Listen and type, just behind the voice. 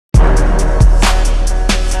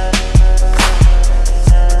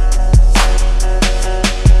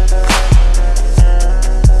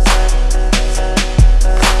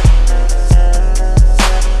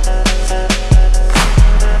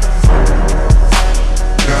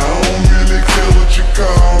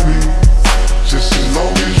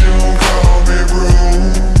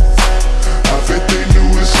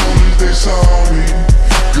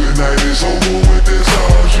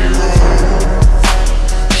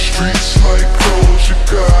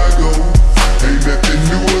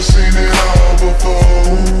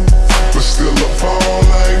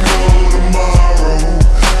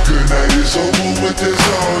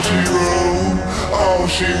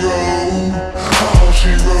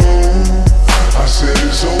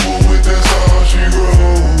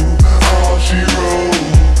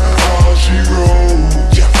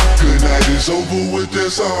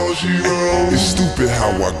she wrote. It's stupid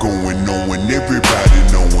how I go and knowing everybody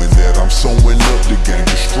knowing that I'm sewing up the game,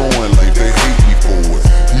 destroying like they hate me for it.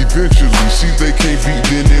 Eventually, see they can't beat,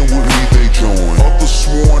 then with me they join. Others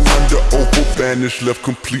sworn under oath or banished, left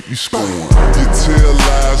completely scorned. You tell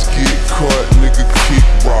lies, get caught, nigga kick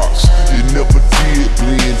rocks. You never did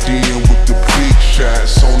blend in with the big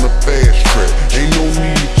shots on the fast track. Ain't no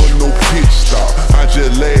need for no pit stop, I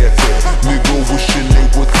just laugh at nigga wishing they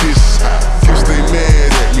were this high. Guess they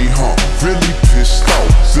mad at me, huh? Really pissed off.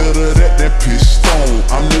 Better that than pissed on.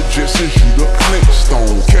 I'm the Jetsons, you the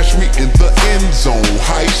Flintstone. Catch me in the end zone,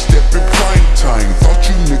 high step in prime time. Thought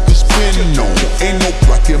you niggas been known. Ain't no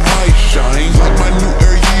block in my shine. Like my new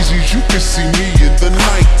Air Yeezys, you can see me in the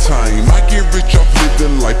nighttime. I get rich off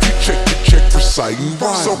living life, you check the check reciting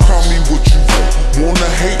rhymes. So call me what you want.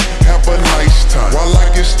 Wanna hate, have a nice time. While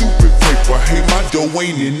I get stupid paper, hate my dough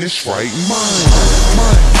ain't in this right mind.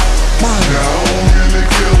 Now I don't really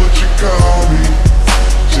care what you call me,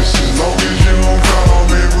 just as long as you don't call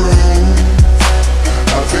me rude.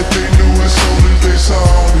 I bet they knew as soon as they saw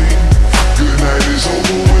me. Good night is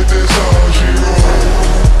over with, that's all she wrote.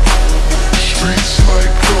 Streets like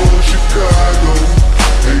cold Chicago,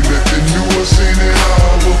 ain't nothing new, I seen it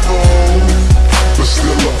all before. But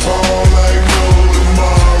still I fall like no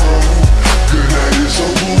tomorrow. Good night is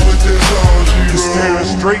over with, that's all she wrote. You're staring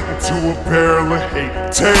straight into a barrel of hate.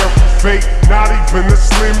 Terrible fate, not even a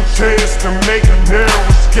slim chance to make a narrow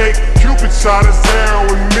escape. Cupid shot his arrow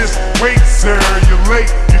and missed. Wait, sir, you're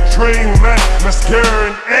late. Your train left, mascara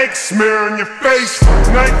and egg smear on your face.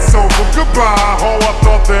 Night's over, goodbye, ho. I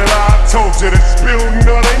thought that I told you that spilled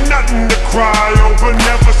nut ain't nothing to cry over.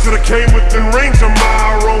 Never should've came within range of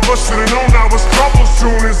my rover. Should've known I was trouble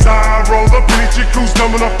soon as I rolled up. Any chick who's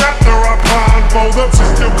dumb enough after I blindfold up, she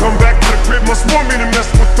still come back to the crib, must want me to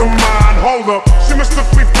mess with the mind. Hold up, she mistook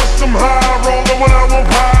me for some high roller when I won't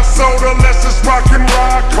buy soda. Let's just rock and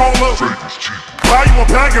ride cola. Buy you a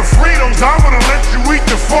bag of Fritos, I would've let you eat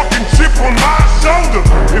the fucking chip on my shoulder.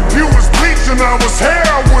 If you was bleach and I was hair,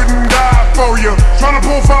 I wouldn't die for you. Tryna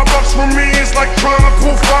pull $5 from me is like tryna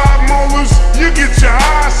pull 5 molars. You get your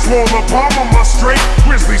eyes swollen, palm on my straight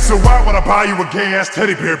grizzly. So why would I buy you a gay ass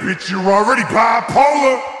teddy bear, bitch? You're already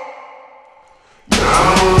bipolar. Now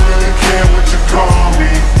I don't really care what you call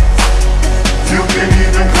me. You can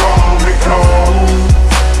even call me cold.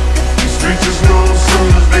 These bitches know as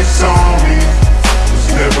soon as they saw me. It's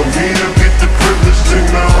never me to get the privilege to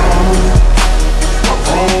know. I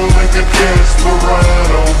roll like a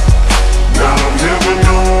Desperado. Now I never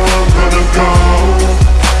know where I'm gonna go.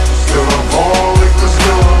 Still I fall like there's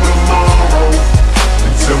no tomorrow.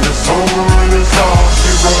 Until it's over and it's all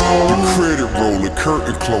she wrote. The credit roller,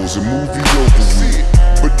 curtain closing, movie over with.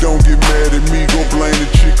 But don't get mad at me, go blame the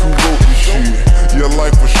chick who wrote this shit. Your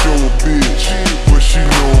life will show a bitch, but she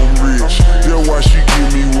know I'm rich. That's why she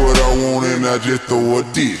give me what I want and I just throw a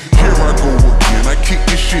dick. Here I go again, I kick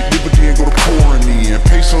this shit, dividend go to pouring in.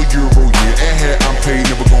 Peso, euro, yeah, and hat I'm paid,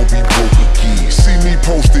 never gon' be broke again. See me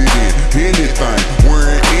posted in anything,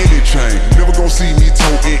 wearing any chain. Never gon' see me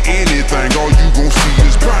toting anything, all you gon' see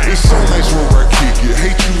is bang. It's so nice where I kick it,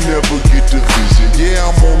 hate you never get to visit. Yeah,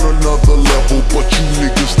 I'm on another level, but you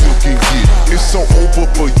niggas still can get. It's so over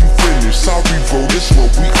for you finish, sorry bro, this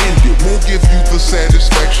where we end it. Won't give you the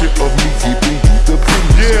satisfaction of me giving you the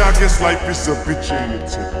business. Yeah, I guess life is a bitch, ain't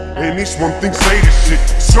it? And each one thing say this shit.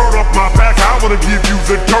 Shirt off my back, I wanna give you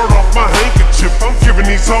the dirt off my handkerchief. I'm giving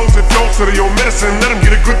these hoes a dose of your medicine, let them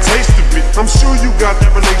get a good taste of it. I'm sure you got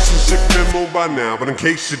that relationship memo by now, but in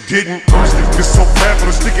case you didn't, I'm stick this so bad for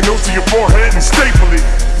the sticky nose to your forehead and staple it.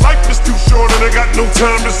 Life is too short and I got no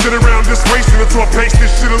time to sit around just wasting it. So I pace this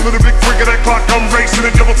shit a little bit quicker, that clock I'm racing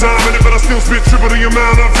it, double time in it, but I still spit triple the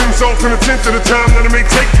amount of insults and a tenth of the time that it may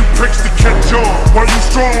take you pricks to catch on. While you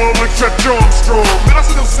strong on like stretch on, I'm strong. Man, I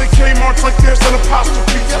still say Kmart's like there's an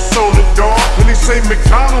apostrophe S on it, dawg. And they say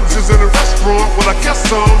McDonald's is in a restaurant, well I guess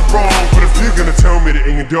I'm wrong. But if you're gonna tell me that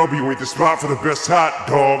A&W ain't the spot for the best hot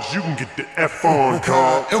dogs, you can get the F on,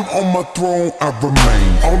 dawg. I'm on my throne, I remain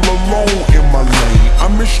all alone in my lane.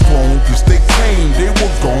 I'm as strong as they came, they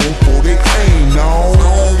were gone for they aim. No,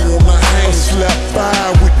 I don't wanna hang, I slap by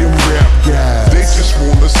with them rap guys. They just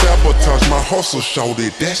wanna sabotage my hustle, shout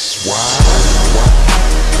it, that's why.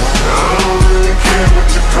 I don't really care what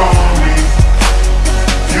you call me.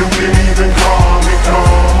 You can even call me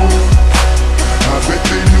cold. I bet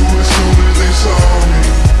they knew as soon as they saw me.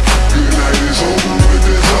 Good night is over with,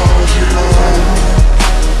 that's all she wrote.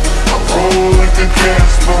 I roll like a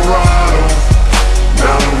Desperado.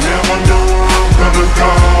 Now I never know where I'm gonna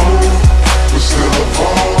go. But still I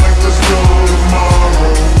fall like there's no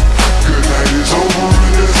tomorrow. Good night is over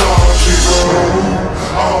and that's all she wrote.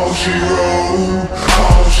 All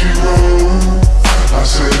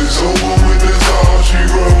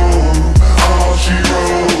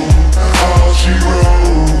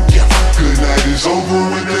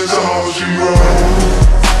run.